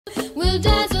will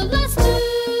dazzle us too.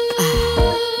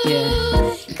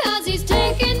 Yeah. Cause he's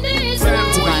taking this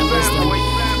Divine wisdom.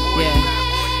 Yeah.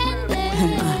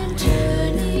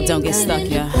 Don't get stuck,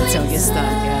 yeah. Don't get stuck,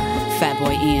 yeah. Phat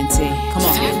Boi Ent. Come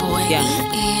on. Yeah.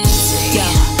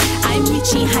 I'm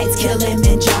reaching heights,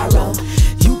 Kilimanjaro.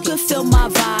 You could feel my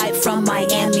vibe from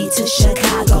Miami to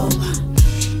Chicago.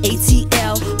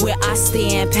 ATL, where I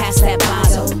stand past that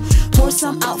bottle. Pour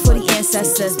some out for the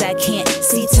ancestors that can't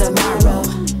see tomorrow.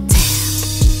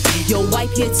 Damn. Yo,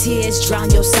 wipe your tears,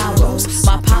 drown your sorrows.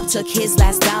 My pop took his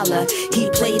last dollar, he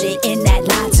played it in that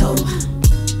lotto.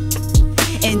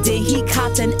 And then he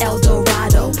copped an El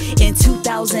Dorado. In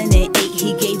 2008,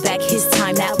 he gave back his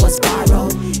time that was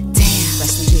borrowed. Damn,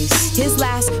 rest in peace. His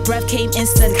last breath came in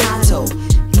staccato.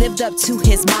 Lived up to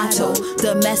his motto,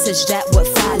 the message that would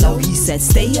follow. He said,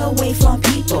 stay away from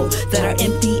people that are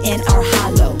empty and are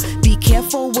hollow. Be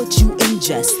careful what you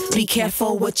ingest, be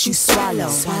careful what you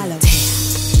swallow.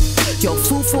 Yo,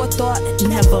 food for thought,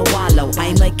 never wallow.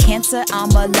 I'm a Cancer, I'm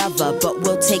a lover, but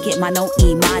we'll take it mano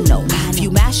y mano. If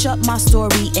you mash up my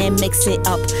story and mix it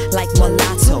up like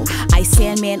mulatto, I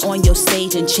Sandman on your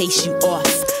stage and chase you off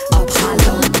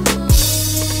Apollo.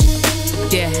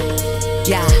 Yeah.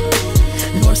 Yeah.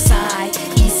 North side,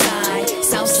 east side,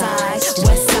 south side,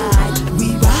 west side,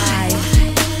 we ride.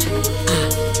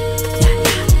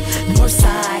 North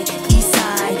side, east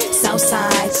side, south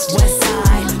side, west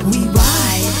side, we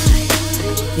ride.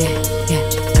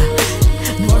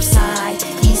 North side,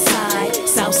 east side,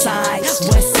 south side,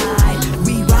 west side,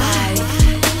 we ride.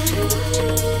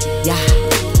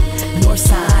 North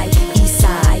side, east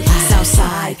side, south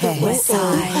side, west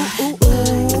side.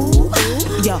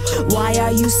 Yo, why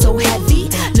are you so heavy?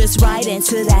 Let's ride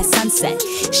into that sunset.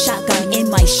 Shotgun in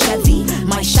my Chevy.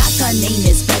 My shotgun name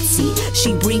is Betsy.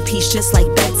 She bring peace just like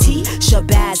Betty.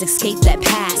 Shabazz, escape that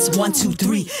pass. 1, 2,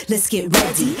 3, let's get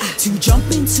ready to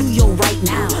jump into your right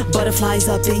now. Butterflies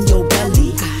up in your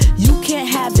belly. You can't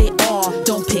have it all.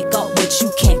 Don't pick up what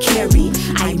you can't carry.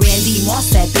 I Randy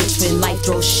Moss that bitch when life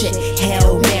throws shit.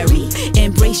 Hail Mary.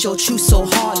 Embrace your truth so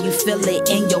hard you feel it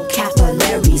in your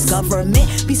capillaries.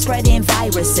 Government be spreading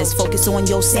viruses. Focus on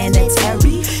your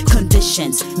sanitary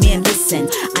conditions. Man, listen,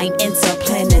 I'm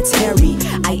interplanetary.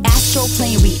 I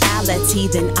astroplane reality,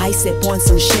 then I sip on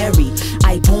some sherry.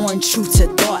 I born true to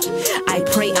thought. I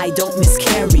pray I don't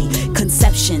miscarry.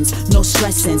 Conceptions, no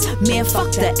stressings. Man,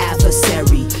 fuck the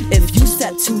adversary. If you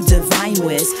step to divine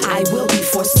Wizz, I will be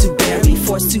forced to bury.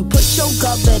 Forced to put your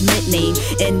government name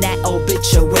in that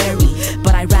obituary.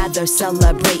 But I'd rather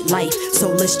celebrate life, so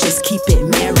let's just keep it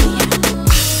merry.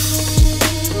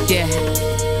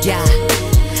 Yeah.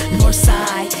 North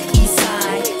side, east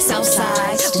side, south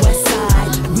side, west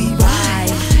side, we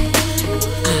ride.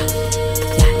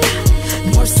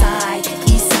 North side,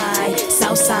 east side,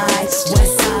 south side,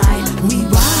 west side, we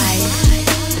ride.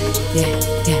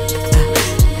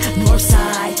 North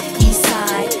side, east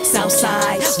side, south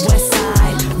side, west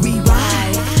side, we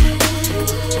ride.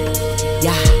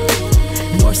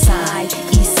 North side,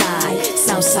 east side,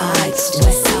 south side,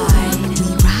 west side, we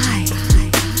ride.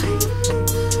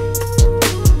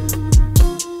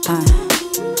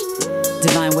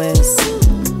 Divine Wizz.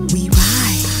 We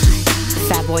ride.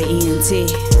 Phat Boi Ent.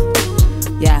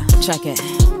 Yeah, check it.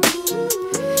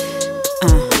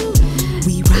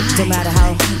 We ride. No matter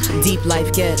how deep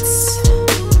life gets,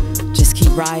 just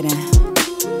keep riding.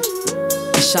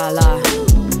 Inshallah,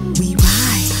 we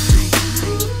ride.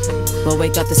 we'll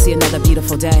wake up to see another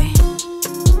beautiful day.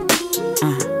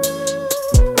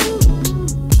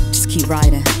 Just keep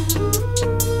riding.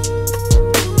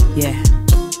 Yeah,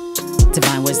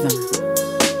 divine wisdom.